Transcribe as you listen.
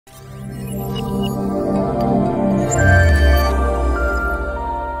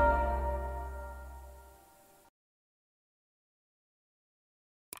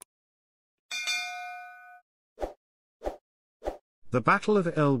The Battle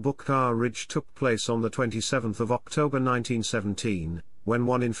of El Buqqar Ridge took place on the 27th of October 1917, when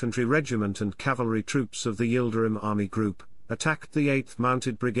one infantry regiment and cavalry troops of the Yildirim Army Group attacked the 8th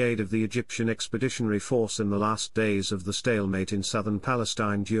Mounted Brigade of the Egyptian Expeditionary Force in the last days of the stalemate in Southern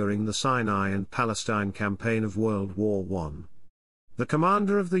Palestine during the Sinai and Palestine campaign of World War I. The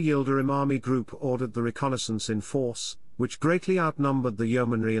commander of the Yildirim Army Group ordered the reconnaissance in force, which greatly outnumbered the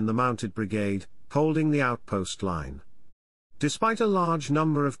yeomanry and the Mounted Brigade, holding the outpost line. Despite a large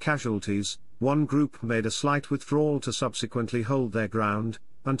number of casualties, one group made a slight withdrawal to subsequently hold their ground,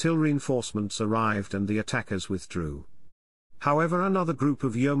 until reinforcements arrived and the attackers withdrew. However, another group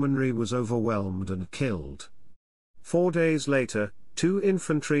of yeomanry was overwhelmed and killed. 4 days later, 2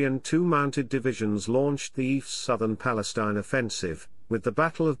 infantry and 2 mounted divisions launched the East Southern Palestine offensive, with the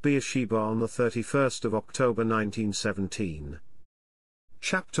Battle of Beersheba on the 31st of October 1917.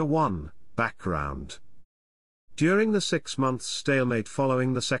 Chapter 1, Background. During the 6-month stalemate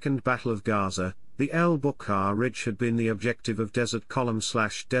following the Second Battle of Gaza, the El Buqqar Ridge had been the objective of Desert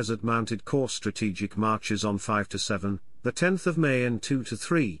Column/Desert Mounted Corps strategic marches on 5-7, the 10th of May and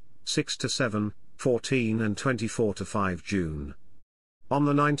 2-3, 6-7, 14 and 24-5 June. On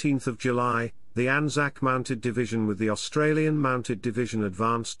the 19th of July, the Anzac Mounted Division with the Australian Mounted Division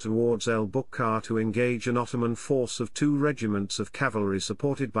advanced towards El Buqqar to engage an Ottoman force of 2 regiments of cavalry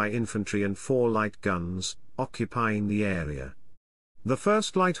supported by infantry and 4 light guns, occupying the area. The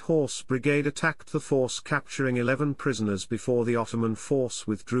 1st Light Horse Brigade attacked the force, capturing 11 prisoners before the Ottoman force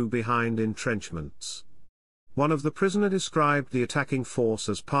withdrew behind entrenchments. One of the prisoners described the attacking force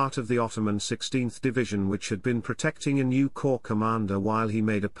as part of the Ottoman 16th Division, which had been protecting a new corps commander while he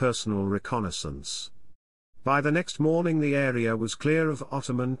made a personal reconnaissance. By the next morning the area was clear of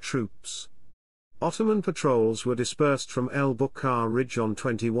Ottoman troops. Ottoman patrols were dispersed from El Buqqar Ridge on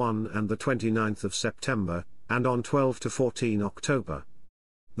 21 and the 29th of September, and on 12 to 14 October.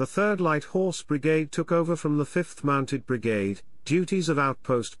 The 3rd Light Horse Brigade took over from the 5th Mounted Brigade duties of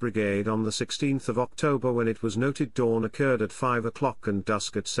Outpost Brigade on the 16th of October, when it was noted dawn occurred at 5 o'clock and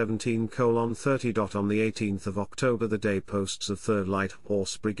dusk at 17:30. On the 18th of October the day posts of 3rd Light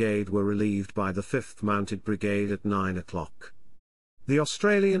Horse Brigade were relieved by the 5th Mounted Brigade at 9 o'clock. The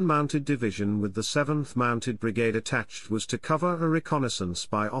Australian Mounted Division with the 7th Mounted Brigade attached was to cover a reconnaissance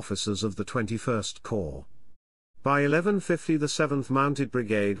by officers of the 21st Corps. By 11:50 the 7th Mounted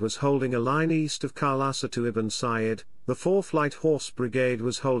Brigade was holding a line east of Khalasa to Ibn Said, the 4th Light Horse Brigade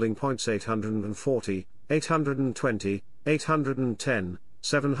was holding points 840, 820, 810,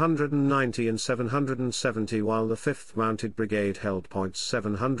 790 and 770, while the 5th Mounted Brigade held points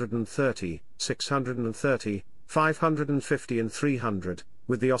 730, 630, 550 and 300,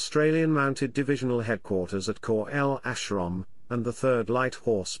 with the Australian Mounted Divisional Headquarters at Khor El Ashram, and the 3rd Light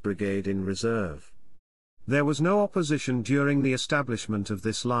Horse Brigade in reserve. There was no opposition during the establishment of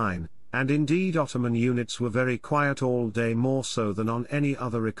this line, and indeed Ottoman units were very quiet all day, more so than on any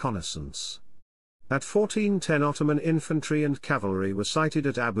other reconnaissance. At 14:10 Ottoman infantry and cavalry were sighted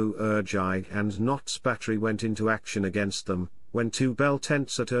at Abu Urjaig, and Knott's battery went into action against them, when 2 bell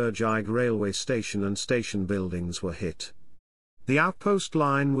tents at Urjaig railway station and station buildings were hit. The outpost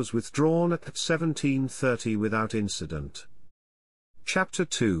line was withdrawn at 17:30 without incident. Chapter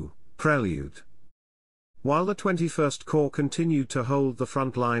 2, Prelude. While the 21st Corps continued to hold the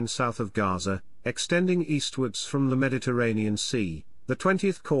front line south of Gaza, extending eastwards from the Mediterranean Sea, the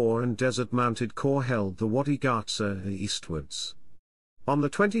 20th Corps and Desert Mounted Corps held the Wadi Gaza eastwards. On the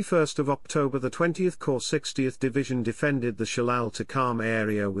 21st of October the 20th Corps 60th Division defended the Shalal Takam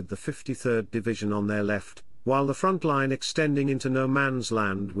area with the 53rd Division on their left, while the front line extending into no man's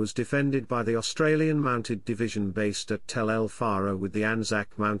land was defended by the Australian Mounted Division based at Tel El Farah with the Anzac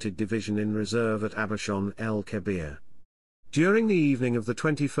Mounted Division in reserve at Abashon El Kebir. During the evening of the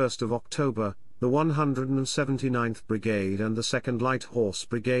 21st of October, the 179th Brigade and the 2nd Light Horse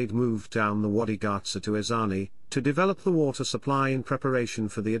Brigade moved down the Wadi Gaza to Ezani, to develop the water supply in preparation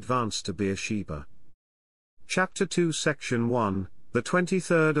for the advance to Beersheba. Chapter 2 Section 1, the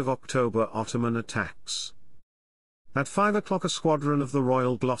 23rd of October Ottoman attacks. At 5 o'clock a squadron of the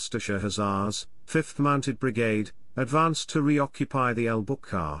Royal Gloucestershire Hussars, 5th Mounted Brigade, advanced to reoccupy the El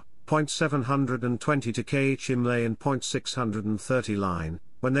Buqqar, point 720 to Kh Imlay and point 630 line,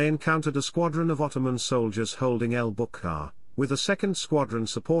 when they encountered a squadron of Ottoman soldiers holding El Buqqar, with a second squadron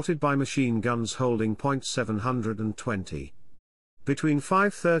supported by machine guns holding point 720. Between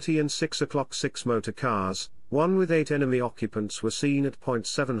 5:30 and 6 o'clock 6 motor cars, one with 8 enemy occupants, were seen at point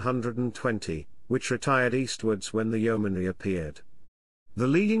 720, which retired eastwards when the yeomanry appeared. The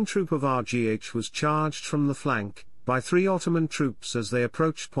leading troop of RGH was charged from the flank by 3 Ottoman troops as they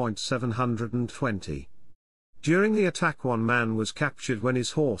approached point 720. During the attack, one man was captured when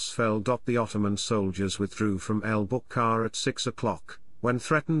his horse fell. The Ottoman soldiers withdrew from El Buqqar at 6 o'clock, when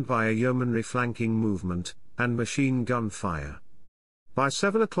threatened by a yeomanry flanking movement, and machine gun fire. By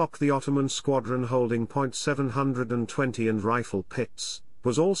 7 o'clock the Ottoman squadron holding Point 720 and rifle pits,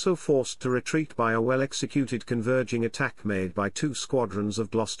 was also forced to retreat by a well-executed converging attack made by 2 squadrons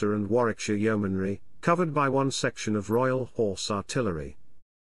of Gloucester and Warwickshire yeomanry, covered by 1 section of Royal Horse Artillery.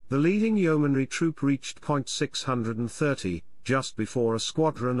 The leading yeomanry troop reached Point 630, just before a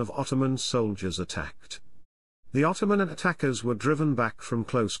squadron of Ottoman soldiers attacked. The Ottoman attackers were driven back from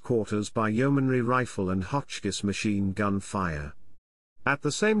close quarters by yeomanry rifle and Hotchkiss machine gun fire. At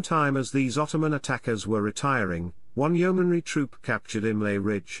the same time as these Ottoman attackers were retiring, 1 yeomanry troop captured Imlay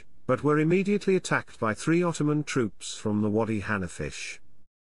Ridge, but were immediately attacked by 3 Ottoman troops from the Wadi Hanafish.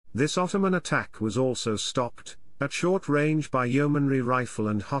 This Ottoman attack was also stopped, at short range, by yeomanry rifle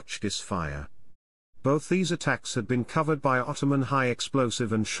and Hotchkiss fire. Both these attacks had been covered by Ottoman high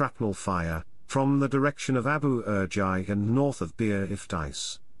explosive and shrapnel fire, from the direction of Abu Urjai and north of Bir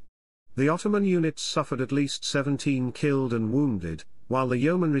Iftais. The Ottoman units suffered at least 17 killed and wounded, while the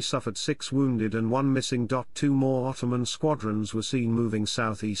yeomanry suffered 6 wounded and 1 missing. 2 more Ottoman squadrons were seen moving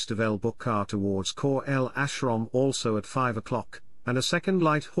southeast of El Buqqar towards Khor El Ashram also at 5 o'clock, and a 2nd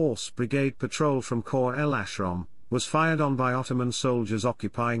Light Horse Brigade patrol from Khor El Ashram was fired on by Ottoman soldiers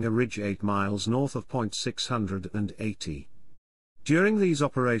occupying a ridge 8 miles north of Point 680. During these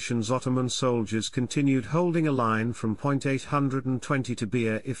operations, Ottoman soldiers continued holding a line from Point 820 to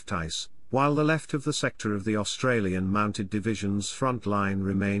Bir Iftais, while the left of the sector of the Australian Mounted Division's front line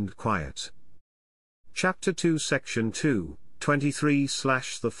remained quiet. Chapter 2 Section 2,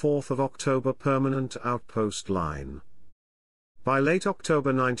 23/4 of October Permanent Outpost Line. By late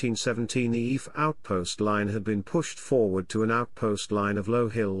October 1917 the EF outpost line had been pushed forward to an outpost line of low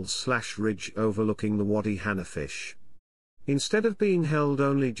hills/ridge overlooking the Wadi Hanafish. Instead of being held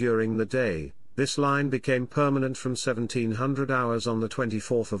only during the day, this line became permanent from 1700 hours on the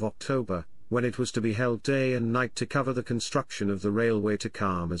 24th of October, when it was to be held day and night to cover the construction of the railway to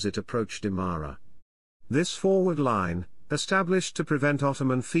Qam as it approached Imara. This forward line, established to prevent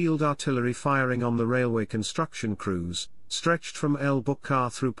Ottoman field artillery firing on the railway construction crews, stretched from El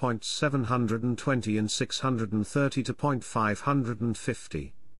Buqqar through Point 720 and 630 to Point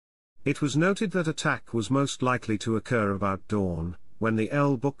 550. It was noted that attack was most likely to occur about dawn, when the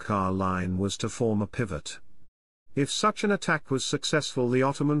El Buqqar line was to form a pivot. If such an attack was successful, the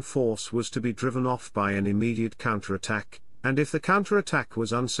Ottoman force was to be driven off by an immediate counterattack, and if the counterattack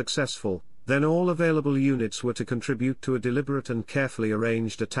was unsuccessful, then all available units were to contribute to a deliberate and carefully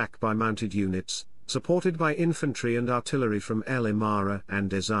arranged attack by mounted units, supported by infantry and artillery from El Imara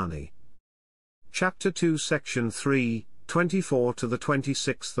and Ezani. Chapter 2 Section 3, 24 to the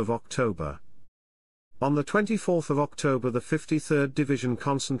 26th of October. On the 24th of October the 53rd Division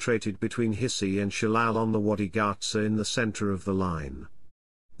concentrated between Hissi and Shalal on the Wadi Gatsa in the center of the line.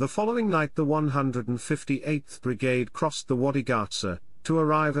 The following night the 158th Brigade crossed the Wadi Gatsa, to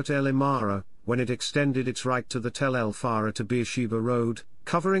arrive at El Imara, when it extended its right to the Tel El Farah to Beersheba Road,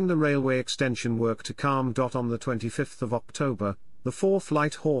 covering the railway extension work to Qam. On the 25th of October, the 4th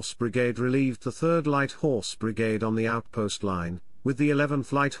Light Horse Brigade relieved the 3rd Light Horse Brigade on the outpost line, with the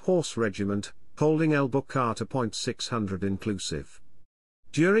 11th Light Horse Regiment, holding El Buqqar to Point 600 inclusive.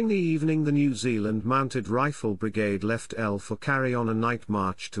 During the evening the New Zealand Mounted Rifle Brigade left El for carry on a night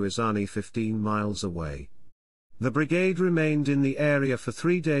march to Ezani 15 miles away. The brigade remained in the area for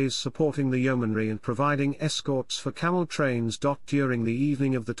 3 days supporting the yeomanry and providing escorts for camel trains. During the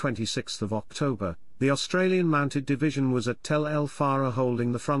evening of the 26th of October, the Australian Mounted Division was at Tel El Farah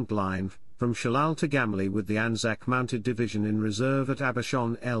holding the front line, from Shalal to Gamli, with the Anzac Mounted Division in reserve at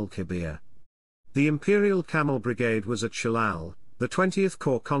Abashon El Kibir. The Imperial Camel Brigade was at Shalal, the 20th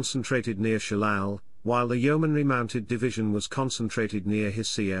Corps concentrated near Shalal, while the Yeomanry Mounted Division was concentrated near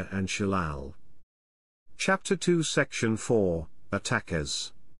Hissia and Shalal. Chapter 2 Section 4,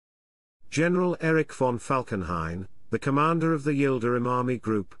 Attackers. General Erich von Falkenhayn, the commander of the Yildirim Army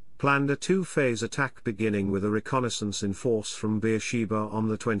Group, planned a 2-phase attack beginning with a reconnaissance in force from Beersheba on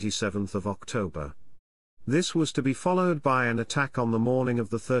the 27th of October. This was to be followed by an attack on the morning of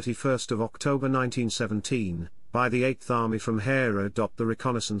the 31st of October 1917, by the 8th Army from Hera. The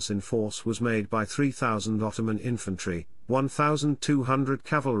reconnaissance in force was made by 3,000 Ottoman infantry, 1,200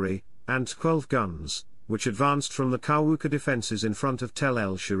 cavalry, and 12 guns, which advanced from the Kawuka defences in front of Tel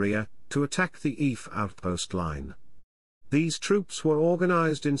El Sharia, to attack the EF outpost line. These troops were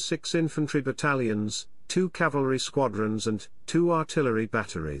organised in 6 infantry battalions, 2 cavalry squadrons and 2 artillery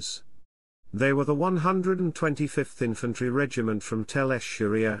batteries. They were the 125th Infantry Regiment from Tel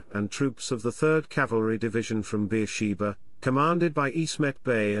esh-Shariah and troops of the 3rd Cavalry Division from Beersheba, commanded by Ismet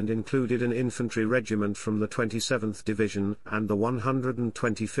Bey, and included an infantry regiment from the 27th Division and the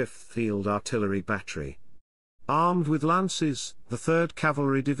 125th Field Artillery Battery. Armed with lances, the 3rd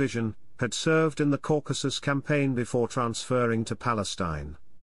Cavalry Division had served in the Caucasus campaign before transferring to Palestine.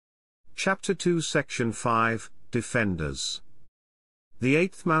 Chapter 2 Section 5, Defenders. The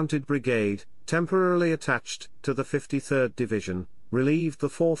 8th Mounted Brigade, temporarily attached to the 53rd Division, relieved the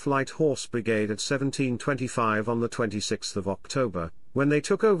 4th Light Horse Brigade at 1725 on the 26th of October, when they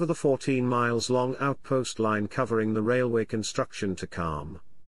took over the 14 miles long outpost line covering the railway construction to Qam.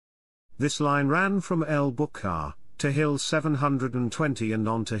 This line ran from El Buqqar to Hill 720 and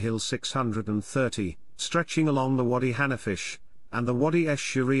on to Hill 630, stretching along the Wadi Hanafish and the Wadi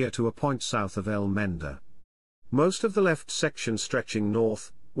esh-Shariah to a point south of El Menda. Most of the left section stretching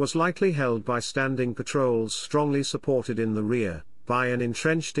north was lightly held by standing patrols strongly supported in the rear by an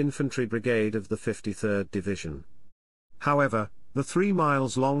entrenched infantry brigade of the 53rd Division. However, the 3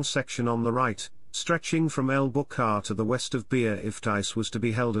 miles long section on the right, stretching from El Buqqar to the west of Bir Iftais, was to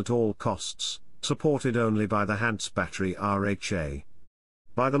be held at all costs, supported only by the Hants Battery RHA.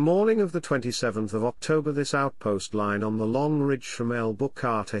 By the morning of the 27th of October, this outpost line on the long ridge from El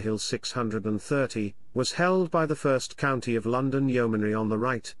Buqqar to Hill 630 was held by the 1st County of London Yeomanry on the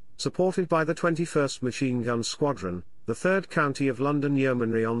right, supported by the 21st Machine Gun Squadron, the 3rd County of London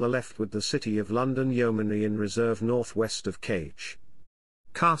Yeomanry on the left, with the City of London Yeomanry in reserve northwest of Cage.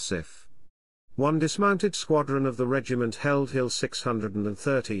 Qarsif. One dismounted squadron of the regiment held Hill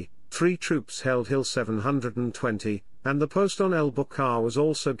 630, 3 troops held Hill 720, and the post on El Buqqar was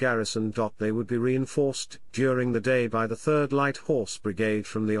also garrisoned. They would be reinforced during the day by the 3rd Light Horse Brigade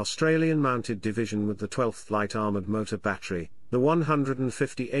from the Australian Mounted Division with the 12th Light Armoured Motor Battery, the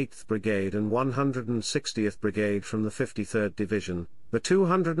 158th Brigade and 160th Brigade from the 53rd Division, the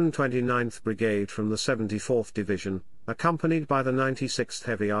 229th Brigade from the 74th Division, accompanied by the 96th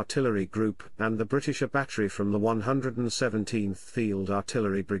Heavy Artillery Group and the Britisher Battery from the 117th Field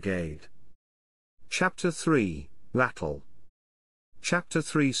Artillery Brigade. Chapter 3, Battle. Chapter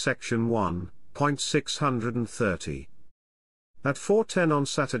 3 Section 1, Point 630. At 4:10 on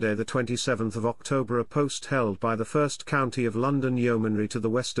Saturday the 27th of October, a post held by the 1st County of London Yeomanry to the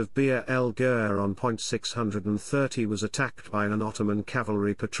west of Bir el Ger on Point 630 was attacked by an Ottoman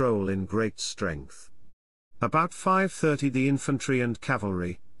cavalry patrol in great strength. About 5:30 the infantry and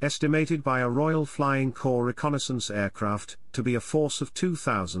cavalry, estimated by a Royal Flying Corps reconnaissance aircraft to be a force of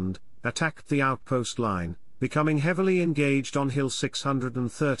 2,000, attacked the outpost line, becoming heavily engaged on Hill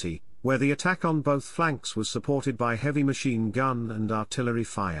 630, where the attack on both flanks was supported by heavy machine gun and artillery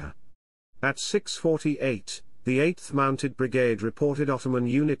fire. At 6:48, the 8th Mounted Brigade reported Ottoman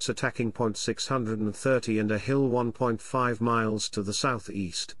units attacking Point 630 and a hill 1.5 miles to the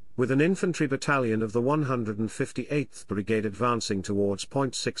southeast, with an infantry battalion of the 158th Brigade advancing towards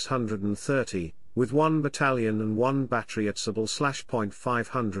Point 630, with 1 battalion and 1 battery at Point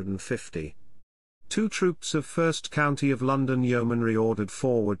 550. 2 troops of 1st County of London Yeomanry ordered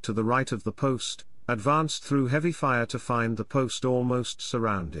forward to the right of the post, advanced through heavy fire to find the post almost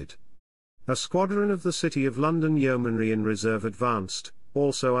surrounded. A squadron of the City of London Yeomanry in reserve advanced,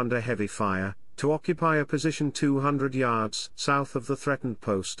 also under heavy fire, to occupy a position 200 yards south of the threatened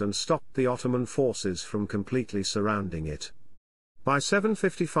post and stop the Ottoman forces from completely surrounding it. By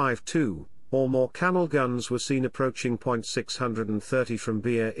 7:55 2 or more camel guns were seen approaching Point 630 from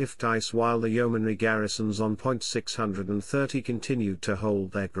Bir Iftais, while the yeomanry garrisons on Point 630 continued to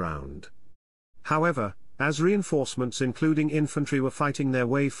hold their ground. However, as reinforcements including infantry were fighting their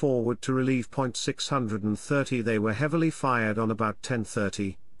way forward to relieve Point 630, they were heavily fired on about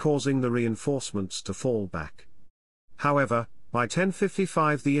 10:30, causing the reinforcements to fall back. However, by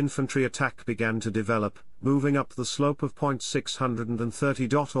 10:55 the infantry attack began to develop, moving up the slope of Point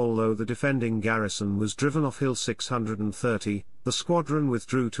 630. Although the defending garrison was driven off Hill 630, the squadron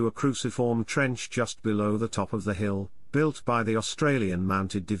withdrew to a cruciform trench just below the top of the hill, built by the Australian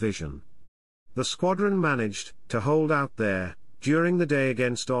Mounted Division. The squadron managed to hold out there during the day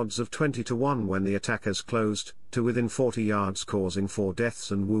against odds of 20-1 when the attackers closed to within 40 yards, causing 4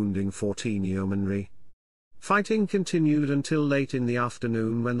 deaths and wounding 14 yeomanry. Fighting continued until late in the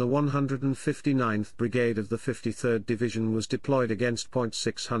afternoon when the 159th Brigade of the 53rd Division was deployed against Point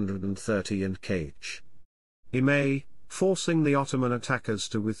 630 and Cage. Imay, forcing the Ottoman attackers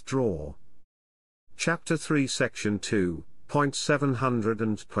to withdraw. Chapter 3 Section 2, Point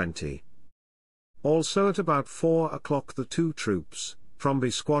 720. Also at about 4 o'clock the 2 troops, from B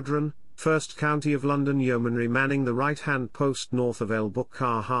Squadron, 1st County of London Yeomanry manning the right-hand post north of El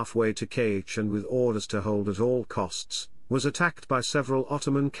Buqqar halfway to Kh and with orders to hold at all costs, was attacked by several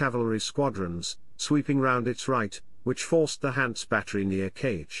Ottoman cavalry squadrons, sweeping round its right, which forced the Hants battery near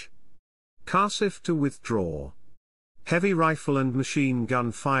Kh Karsif to withdraw. Heavy rifle and machine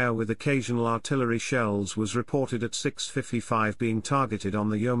gun fire with occasional artillery shells was reported at 6:55 being targeted on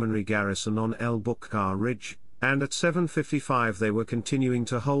the Yeomanry garrison on El Buqqar Ridge, and at 7:55 they were continuing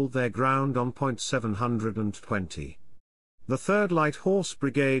to hold their ground on point 720. The 3rd Light Horse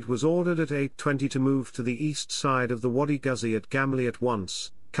Brigade was ordered at 8:20 to move to the east side of the Wadi Ghuzi at Gamli at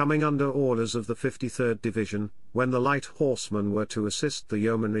once, coming under orders of the 53rd Division, when the light horsemen were to assist the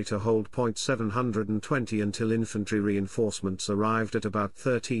yeomanry to hold point 720 until infantry reinforcements arrived at about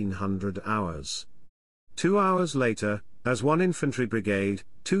 1300 hours. 2 hours later, as one infantry brigade,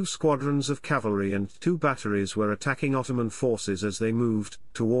 2 squadrons of cavalry and 2 batteries were attacking Ottoman forces as they moved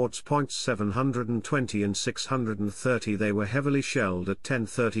towards points 720 and 630. They were heavily shelled at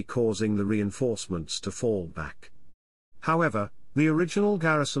 10:30, causing the reinforcements to fall back. However, the original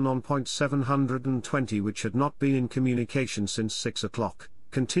garrison on point 720, which had not been in communication since 6 o'clock,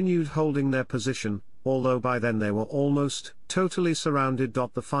 continued holding their position, although by then they were almost totally surrounded.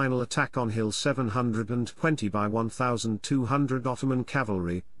 The final attack on Hill 720 by 1,200 Ottoman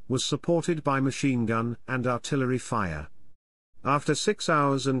cavalry was supported by machine gun and artillery fire. After 6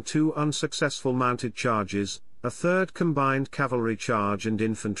 hours and 2 unsuccessful mounted charges, a 3rd combined cavalry charge and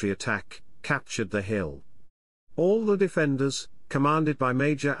infantry attack captured the hill. All the defenders, commanded by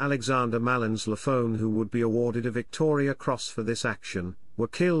Major Alexander Malins Lafone, who would be awarded a Victoria Cross for this action, were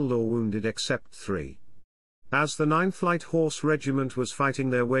killed or wounded except 3. As the 9th Light Horse Regiment was fighting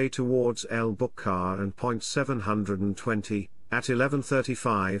their way towards El Buqqar and point 720, at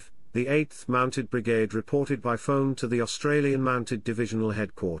 11:35, the 8th Mounted Brigade reported by phone to the Australian Mounted Divisional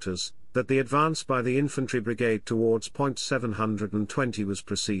Headquarters that the advance by the Infantry Brigade towards point 720 was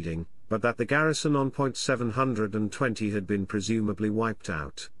proceeding, but that the garrison on point 720 had been presumably wiped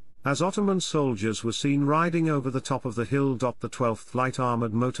out. As Ottoman soldiers were seen riding over the top of the hill. The 12th Light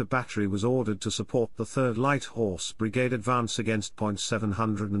Armoured Motor Battery was ordered to support the 3rd Light Horse Brigade advance against point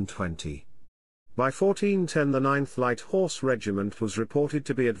 720. By 14:10 the 9th Light Horse Regiment was reported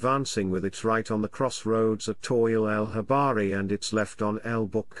to be advancing with its right on the crossroads at Toil el Habari and its left on El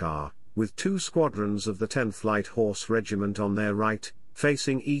Buqqar, with 2 squadrons of the 10th Light Horse Regiment on their right,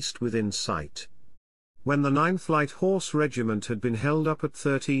 facing east within sight. When the 9th Light Horse Regiment had been held up at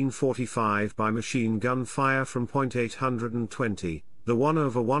 13:45 by machine gun fire from point 820, the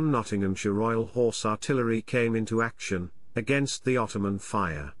 1/1 Nottinghamshire Royal Horse Artillery came into action, against the Ottoman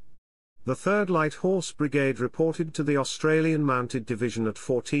fire. The 3rd Light Horse Brigade reported to the Australian Mounted Division at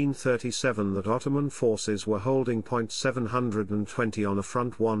 14:37 that Ottoman forces were holding point 720 on a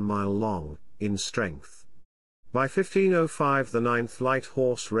front 1 mile long, in strength. By 15:05 the 9th Light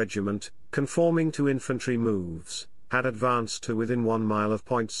Horse Regiment, conforming to infantry moves, had advanced to within 1 mile of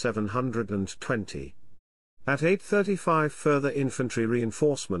point 720. At 8:35 further infantry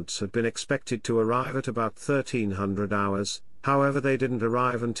reinforcements had been expected to arrive at about 1300 hours, however they didn't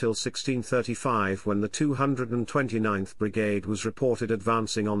arrive until 16:35 when the 229th Brigade was reported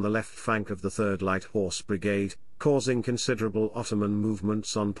advancing on the left flank of the 3rd Light Horse Brigade, causing considerable Ottoman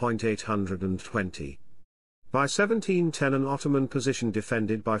movements on point 820. By 17:10 an Ottoman position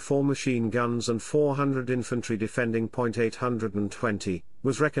defended by 4 machine guns and 400 infantry defending point 820,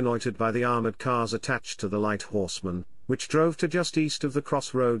 was reconnoitred by the armoured cars attached to the light horsemen, which drove to just east of the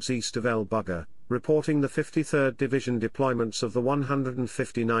crossroads east of El Buqqar, reporting the 53rd Division deployments of the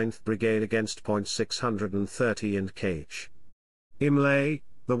 159th Brigade against point 630 and Kh Imlay,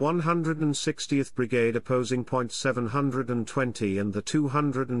 the 160th Brigade opposing point 720 and the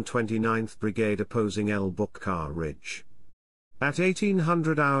 229th Brigade opposing El Buqqar Ridge. At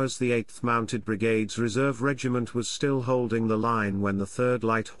 1800 hours the 8th Mounted Brigade's Reserve Regiment was still holding the line when the 3rd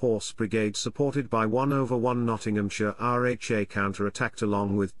Light Horse Brigade supported by 1/1 Nottinghamshire RHA counter-attacked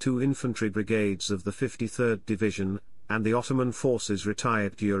along with 2 infantry brigades of the 53rd Division, and the Ottoman forces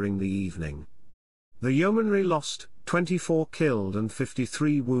retired during the evening. The yeomanry lost 24 killed and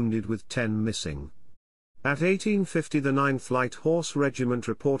 53 wounded with 10 missing. At 1850 the 9th Light Horse Regiment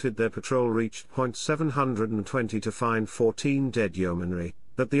reported their patrol reached point 720 to find 14 dead yeomanry,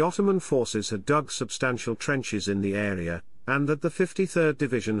 that the Ottoman forces had dug substantial trenches in the area, and that the 53rd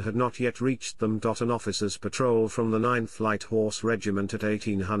Division had not yet reached them. An officer's patrol from the 9th Light Horse Regiment at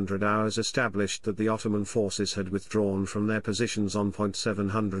 1800 hours established that the Ottoman forces had withdrawn from their positions on point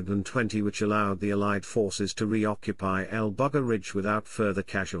 720, which allowed the Allied forces to reoccupy El Buqqar Ridge without further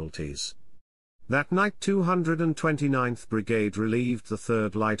casualties. That night 229th Brigade relieved the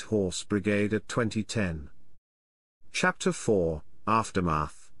 3rd Light Horse Brigade at 2010. Chapter 4,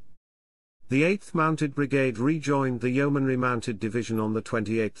 Aftermath. The 8th Mounted Brigade rejoined the Yeomanry Mounted Division on the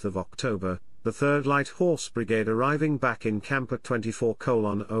 28th of October, the 3rd Light Horse Brigade arriving back in camp at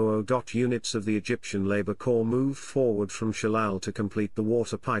 24:00. Units of the Egyptian Labour Corps moved forward from Shalal to complete the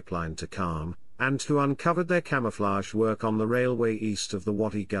water pipeline to Qam, and to uncover their camouflage work on the railway east of the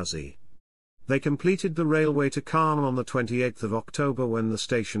Wadi Ghazi. They completed the railway to Qam on the 28th of October when the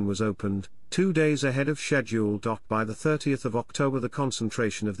station was opened, 2 days ahead of schedule. By the 30th of October the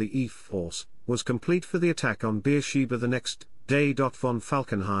concentration of the EF force was complete for the attack on Beersheba the next day. Von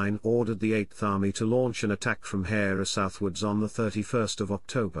Falkenhayn ordered the 8th Army to launch an attack from Hera southwards on the 31st of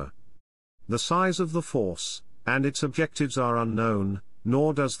October. The size of the force, and its objectives are unknown,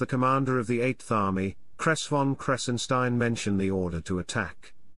 nor does the commander of the 8th Army, Kress von Kressenstein, mention the order to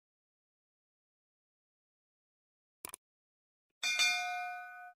attack.